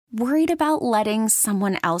Worried about letting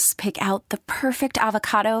someone else pick out the perfect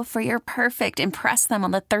avocado for your perfect impress them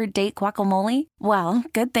on the third date guacamole? Well,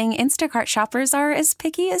 good thing Instacart shoppers are as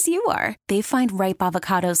picky as you are. They find ripe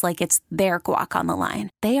avocados like it's their guac on the line.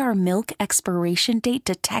 They are milk expiration date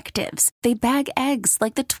detectives. They bag eggs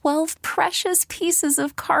like the 12 precious pieces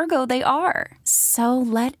of cargo they are. So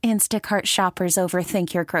let Instacart shoppers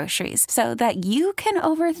overthink your groceries so that you can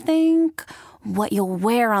overthink what you'll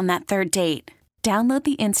wear on that third date. Download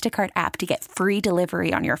the Instacart app to get free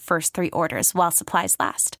delivery on your first 3 orders while supplies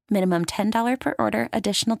last. Minimum $10 per order.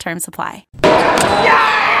 Additional terms apply.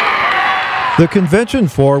 The convention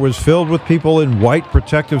floor was filled with people in white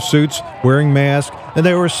protective suits wearing masks, and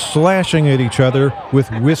they were slashing at each other with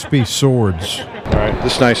wispy swords. All right,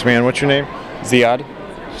 this nice man, what's your name? Ziad.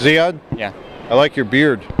 Ziad? Yeah. I like your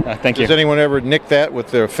beard. Thank you. Does anyone ever nick that with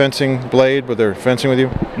their fencing blade, when they're fencing with you?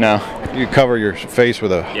 No. You cover your face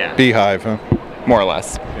with a beehive, huh? More or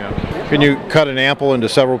less. Yeah. Can you cut an apple into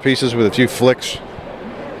several pieces with a few flicks?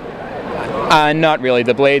 Not really.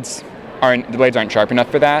 The blades aren't sharp enough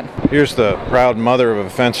for that. Here's the proud mother of a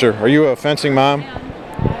fencer. Are you a fencing mom?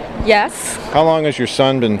 Yes. How long has your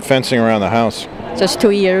son been fencing around the house? Just 2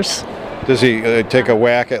 years. Does he take a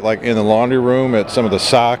whack at, like, in the laundry room at some of the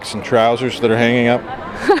socks and trousers that are hanging up?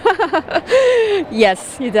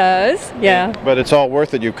 Yes, he does. Yeah. But it's all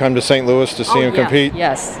worth it. You come to St. What to see him compete?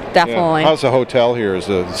 Yes, definitely. Yeah. How's the hotel here? Is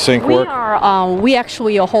the sink work? We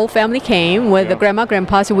actually, a whole family came with the grandma,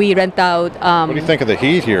 grandpa, so we rent out. What do you think of the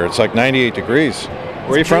heat here? It's like 98 degrees.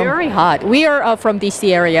 Where are you from? Very hot. We are from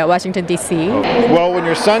D.C. area, Washington, D.C. Well, when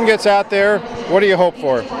your son gets out there, what do you hope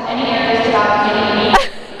for?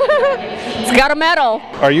 It's got a medal.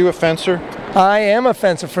 Are you a fencer? I am a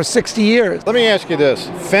fencer for 60 years. Let me ask you this.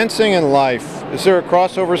 Fencing and life. Is there a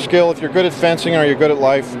crossover skill? If you're good at fencing, are you good at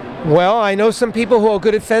life? Well, I know some people who are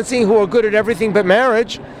good at fencing who are good at everything but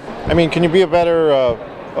marriage. I mean, can you be a better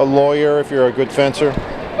a lawyer if you're a good fencer?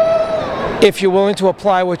 If you're willing to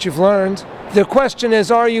apply what you've learned. The question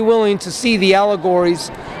is, are you willing to see the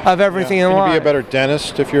allegories of everything in life? Can you be a better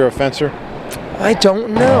dentist if you're a fencer? I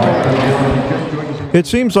don't know. It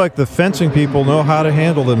seems like the fencing people know how to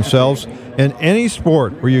handle themselves, and any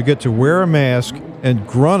sport where you get to wear a mask and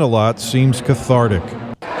grunt a lot seems cathartic.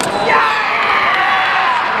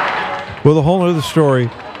 With a whole other story,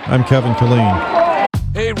 I'm Kevin Killeen.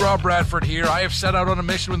 Hey, Rob Bradford here. I have set out on a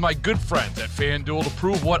mission with my good friends at FanDuel to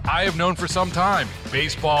prove what I have known for some time.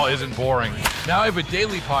 Baseball isn't boring. Now I have a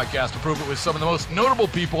daily podcast to prove it with some of the most notable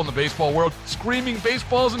people in the baseball world, screaming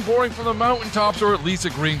baseball isn't boring from the mountaintops, or at least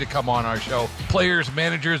agreeing to come on our show. Players,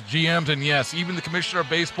 managers, GMs, and yes, even the commissioner of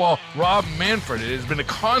baseball, Rob Manfred. It has been a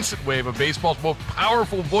constant wave of baseball's most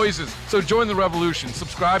powerful voices. So join the revolution.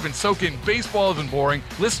 Subscribe and soak in Baseball Isn't Boring.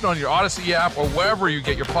 Listen on your Odyssey app or wherever you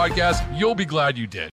get your podcasts. You'll be glad you did.